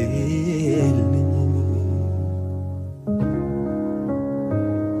የለኝም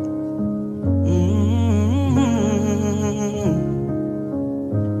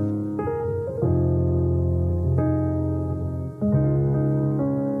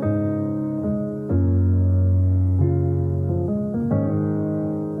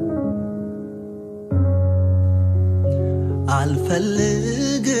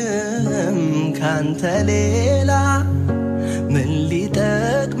አልፈልግም ካንተ ሌላ ምን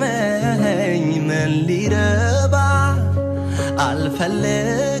ሊጠቅመኝ ምን ሊረባ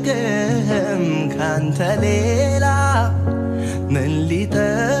አልፈልግም ካንተ ሌላ ምን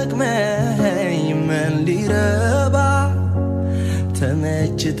ሊጠቅመኝ ምን ሊረባ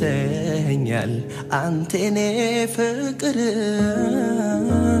ተመችተኛል አንተኔ ፍቅር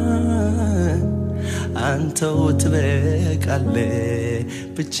አንተው ትበቃለህ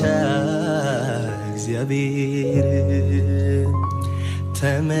ብቻ እግዚአብሔር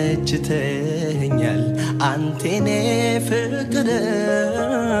ተመችተኛል አንተኔ ፍቅር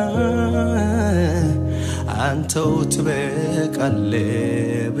አንተው ትበቃለህ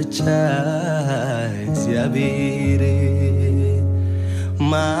ብቻ እግዚአብሔር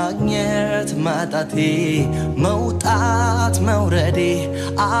ማግኘት ማጣቴ መውጣት መውረዴ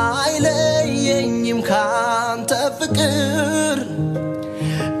አይለየኝም ካንተ ፍቅር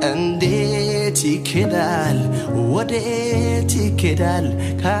እንዴት ይኬዳል ወዴት ይኬዳል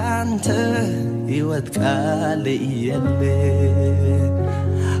ካንተ ሕይወት ቃል እያለ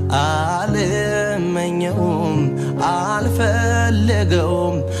አልመኘውም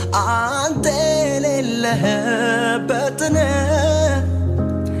አልፈልገውም አንተ የሌለህበትን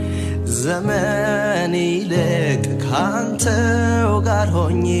ዘመን ይልቅ ካንተው ጋር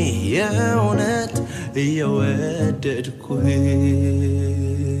ሆኜ የእውነት እየወደድኩህ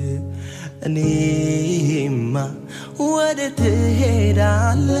እኔማ ወዴት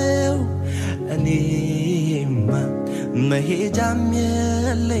እሄዳለሁ እኔማ መሄጃም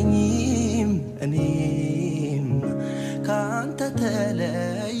የለኝም እኔማ ካንተ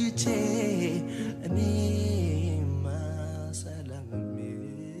ተለይቼ እኔማ ሰላምም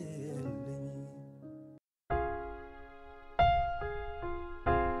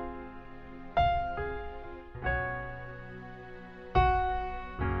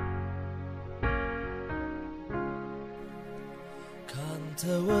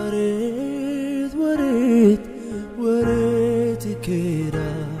ወሬት ወሬት ወሬት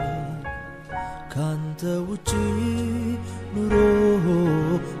ይኬዳል ካንተ ውጪ ኑሮ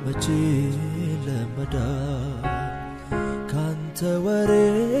መቼ ለመዳል ካንተ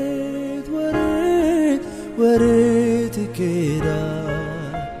ወሬት ወሬት ወሬት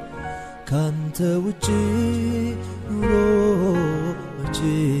ይኬዳል ካንተ ውጪ ኑሮ መቼ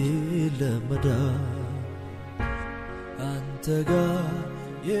ለመዳል አንተ ጋር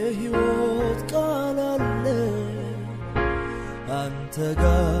የሕይወት ቃል አለ አንተ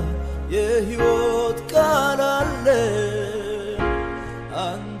ጋር የሕይወት ቃል አለ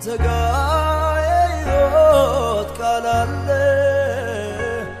አንተ ጋር የሕይወት ቃል አለ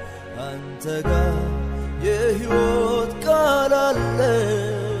አንተ ጋር የሕይወት ቃል አለ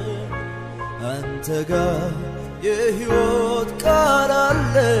አንተ ጋር የሕይወት ቃል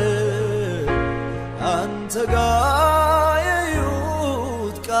አለ አንተ ጋር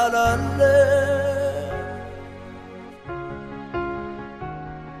የሕይወት ቃል አለ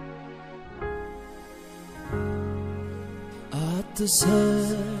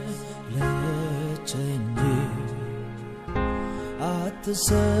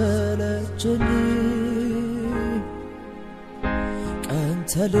አትሰለቸኝ ቀን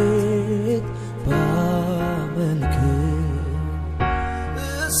ተሌት ባመልክ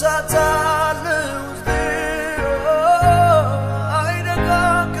እሳት አለ ውስጤ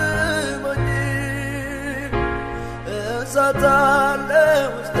አይደጋግመኝ እሳት አለ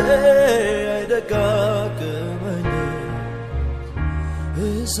ውስጤ አይደጋግመኝ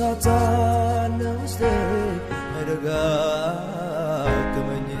እሳት አለ ውስጤ አይደጋግመኝ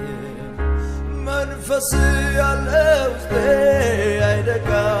መንፈስ ያለ ውስጤ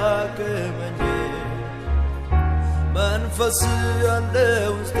አይደጋግመኝ መንፈስ ያለ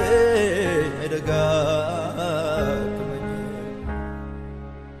ውስጤ አይደጋግመኝ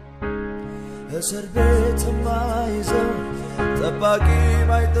እስር ቤት ማይዘው ጠባቂ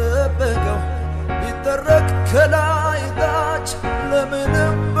ማይጠበቀው ቢጠረቅ ከላይ ታች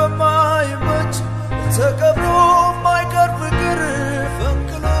ለምንም በማይመች ተቀብሮ ማይቀር ፍቅር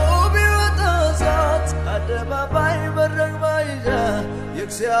ፈንቅሎ ቢወጣ እሳት አደባባይ መድረክ ማይዛ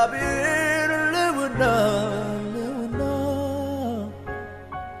የእግዚአብሔር ልውና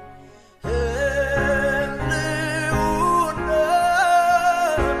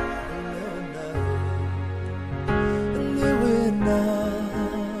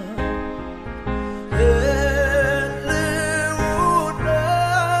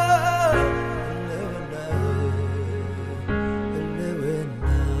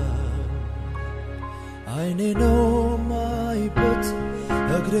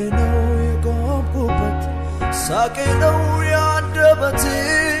ሳቄ ነው ያንደበቴ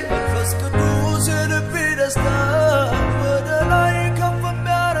መንፈስ ቅዱስ የልቤ ደስታ ወደ ላይ ከፍ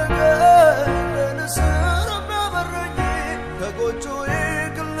የሚያረገኝ ለንስር የሚያበረኝ ከጎጆዬ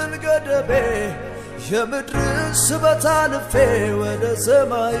ክልል ገደቤ የምድርን ስበት አልፌ ወደ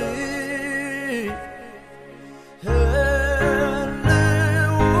ሰማይ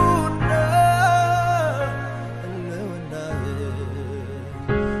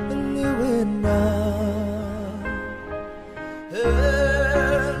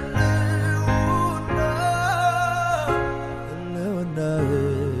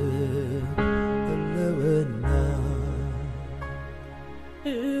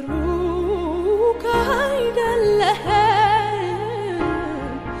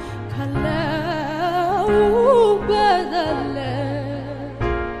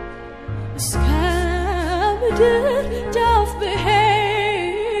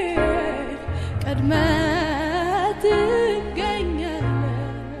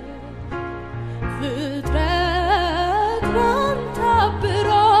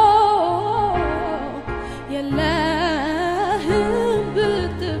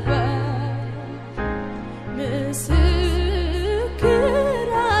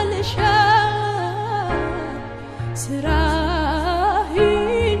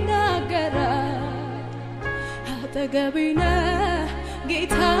ተገቢነ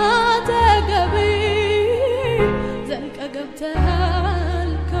ጌታ ተገቢ ዘልቀ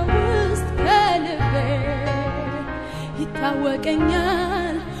ገብተሃል ከውስጥ ከልቤ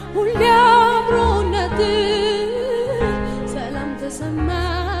ይታወቀኛል ሁሌ አብሮነት ሰላም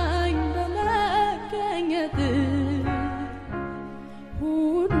ተሰማኝ በመገኘት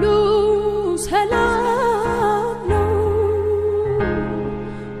ሁሉ ሰላም ነው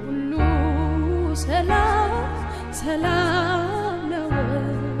ሁሉ ሰላም ሰላም ነው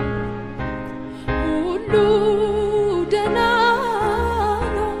ሁሉ ደህና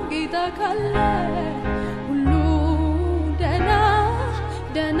ነው ጌታ ካለ ሁሉ ደህና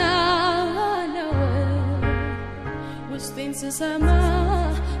ስሰማ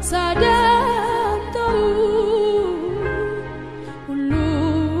ሳዳምጠው ሁሉ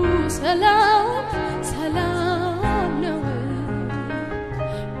ሰላም ሰላም ነው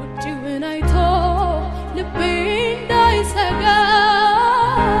ውጪውን አይቶ ልቤ እንዳይሰጋ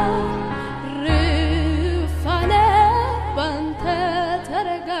ርፋለ ባንተ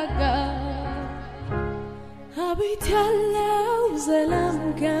ተረጋጋ አቤት ያለው ሰላም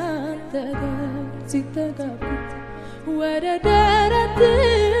ካንተ ጋር ሲተጋቡት ወደ ደረት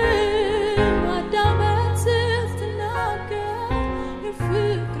ማዳመጥ ስትናገር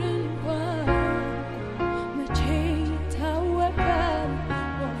የፍቅርን ቋንቋ መቼ ይታወቃል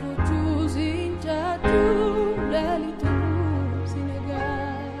ወፎቹ ሲንጫጩ ሌሊቱ ሲነጋ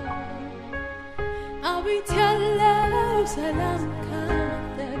አቤት ያለው ሰላም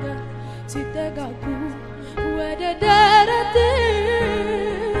ካንተ ጋር ሲተጋቡ ወደ ደረት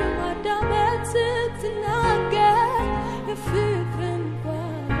ማዳመጥ ስትናገር የፍቅርን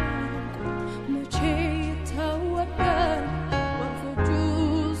ቋንቋ መቼ ይታወቃል ወፎቹ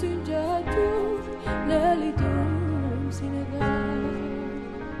ሲንጫጩ ሌሊቱም ሲነጋ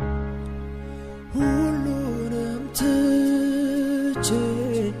ሁሉንም ትቼ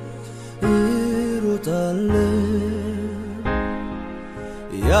እሮጣለሁ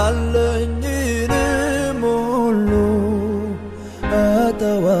ያለኝንም ሁሉ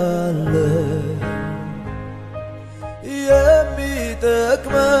አጠዋለሁ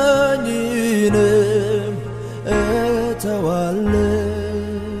የሚጠቅመኝንም እተዋለሁ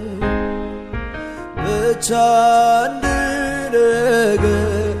ብቻ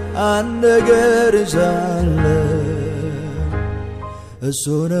አንድ ነገር ይዛለሁ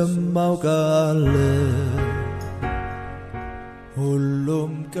እሱንም አውቃለሁ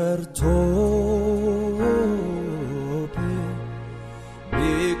ሁሉም ቀርቶ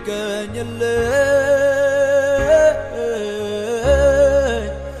ቢገኝልኝ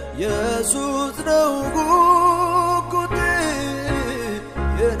ኢየሱስ ነው ጉጉቴ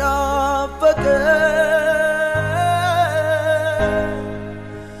የናፈቀኝ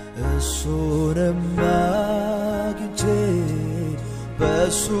እሱንም አግኝቼ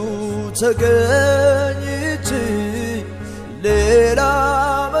በእሱ ተገኝቼ ሌላ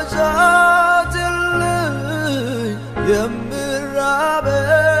መሻት የለኝ የምራበው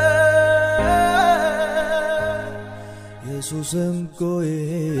ኢየሱስ እንኮዬ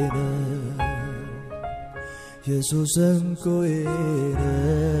ነው ኢየሱስ እንኮዬ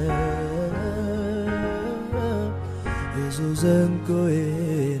ነው ኢየሱስ እንኮዬ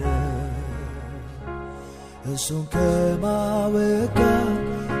ነው እሱን ከማወቅ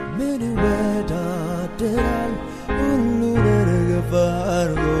ምን ይወዳደራል ሁሉን ርግፍ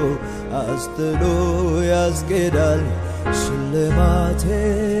አድርጎ አስጥሎ ያስኬዳል ሽልማቴ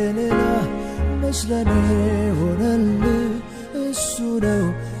ሌላ መስለኔ ሆነልኝ እሱ ነው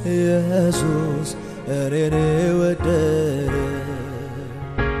ኢየሱስ እኔን ወደደ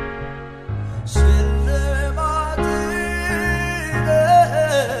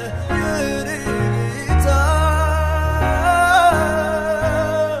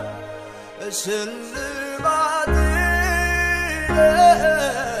ሽልማቴ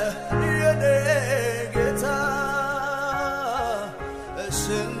የኔ ጌታ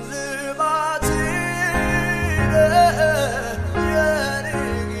ሽልማቴ የኔ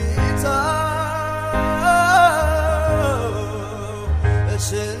ጌታ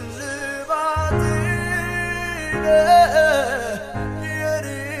ሽልማቴ የኔ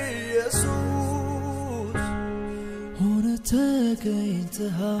ኢየሱስ ሆነ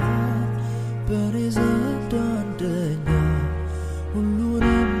ተገኝተሃል በኔ ዘንድ አንደኛ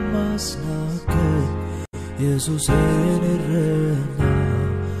ሁሉንም ማስናከኝ ኢየሱስን እረኛ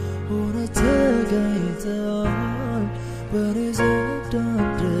ሆነ ተገኝተሃል በኔ ዘንድ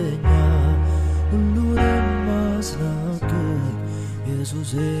አንደኛ ሁሉንም ማስናከኝ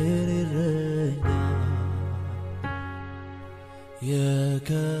ኢየሱስን እረኛ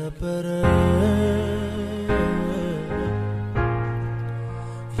የከበረ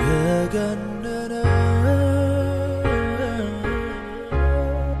የገነነ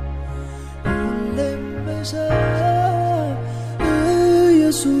ሁሌም መሳብ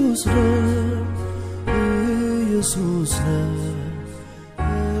ኢየሱስ ነው ኢየሱስ ነው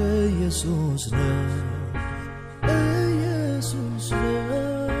ኢየሱስ ነው ኢየሱስ ነው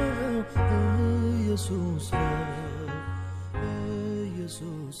ኢየሱስ ነው ኢየሱስ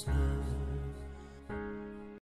ነው